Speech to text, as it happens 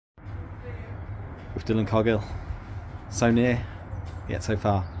with Dylan Cogill. So near, yet so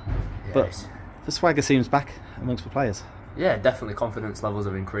far. Yes. But the swagger seems back amongst the players. Yeah, definitely confidence levels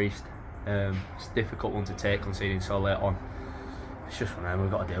have increased. It's a difficult one to take conceding so late on. It's just one of them,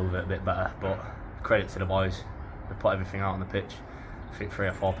 we've got to deal with it a bit better, but credit to the boys, they put everything out on the pitch. I think 3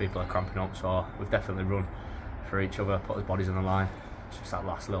 or 4 people are cramping up, so we've definitely run for each other, put our bodies on the line. It's just that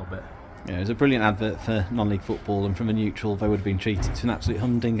last little bit. Yeah, it was a brilliant advert for non-league football, and from a neutral they would have been treated to an absolute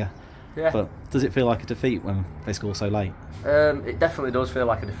humdinger. Yeah. But does it feel like a defeat when they score so late? It definitely does feel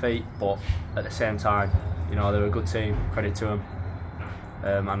like a defeat, but at the same time, you know, they're a good team, credit to them.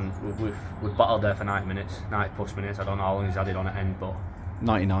 And we've battled there for 90 minutes, 90 plus minutes. I don't know how long he's added on at end, but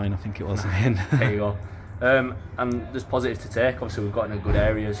 99 I think it was in the end. there you go. And there's positives to take. Obviously we've got in good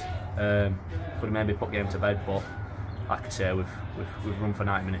areas. Could have maybe put game to bed, but like I say, we've run for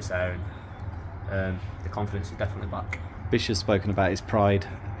 90 minutes there, and the confidence is definitely back. Bish has spoken about his pride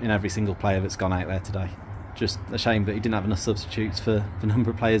in every single player that's gone out there today. Just a shame that he didn't have enough substitutes for the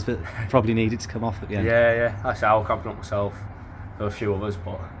number of players that probably needed to come off at the end. Yeah. Actually, I was cramping up myself. There were a few others,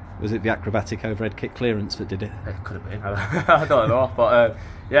 but was it the acrobatic overhead kick clearance that did it? It could have been. I don't know, but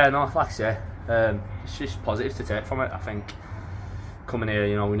yeah, no, like I say, it's just positives to take from it. I think coming here,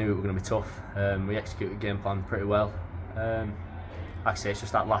 you know, we knew it was going to be tough. We executed the game plan pretty well. Like I say, it's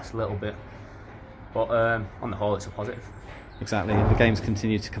just that last little bit, but on the whole, it's a positive. Exactly. The games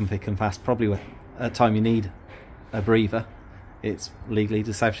continue to come thick and fast. Probably at a time you need a breather. It's League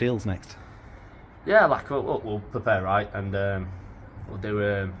Leaders South Shields next. Yeah, like we'll prepare right, and we'll do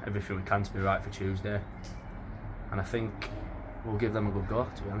everything we can to be right for Tuesday. And I think we'll give them a good go,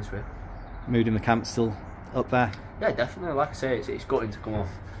 to be honest with you. Mood in the camp still up there? Yeah, definitely. Like I say, it's gutting to come off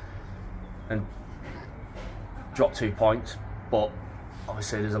and drop 2 points, but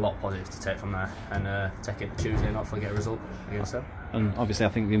obviously there's a lot of positives to take from there, and take it to Tuesday and hopefully get a result against them. And obviously I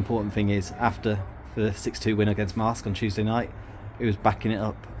think the important thing is, after the 6-2 win against Marsk on Tuesday night, it was backing it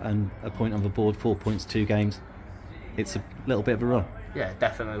up, and a point on the board, 4 points, 2 games. It's a little bit of a run. Yeah,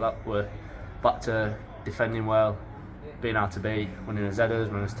 definitely. Like, we're back to defending well, being hard to beat, winning as headers,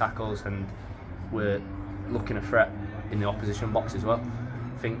 winning as tackles, and we're looking a threat in the opposition box as well.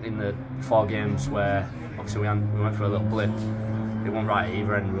 I think in the 4 games where obviously we went for a little blip, it wasn't right at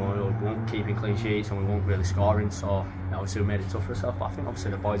either end. We weren't keeping clean sheets, and we weren't really scoring, so obviously we made it tough for ourselves. But I think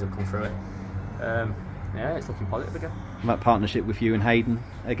obviously the boys have come through it. Yeah, it's looking positive again. And that partnership with you and Hayden,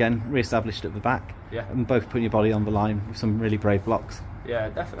 again, re-established at the back. Yeah. And both putting your body on the line with some really brave blocks. Yeah,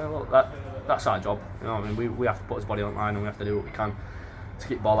 definitely. Look, that's our job. You know what I mean? We have to put his body on the line, and we have to do what we can to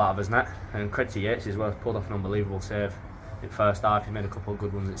keep the ball out of his net. And credit to Yates as well, pulled off an unbelievable save in first half. He made a couple of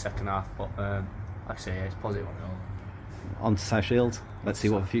good ones in second half, but like I say, yeah, it's positive on it all. On to South Shields. Let's see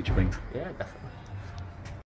what the future brings. Yeah, definitely.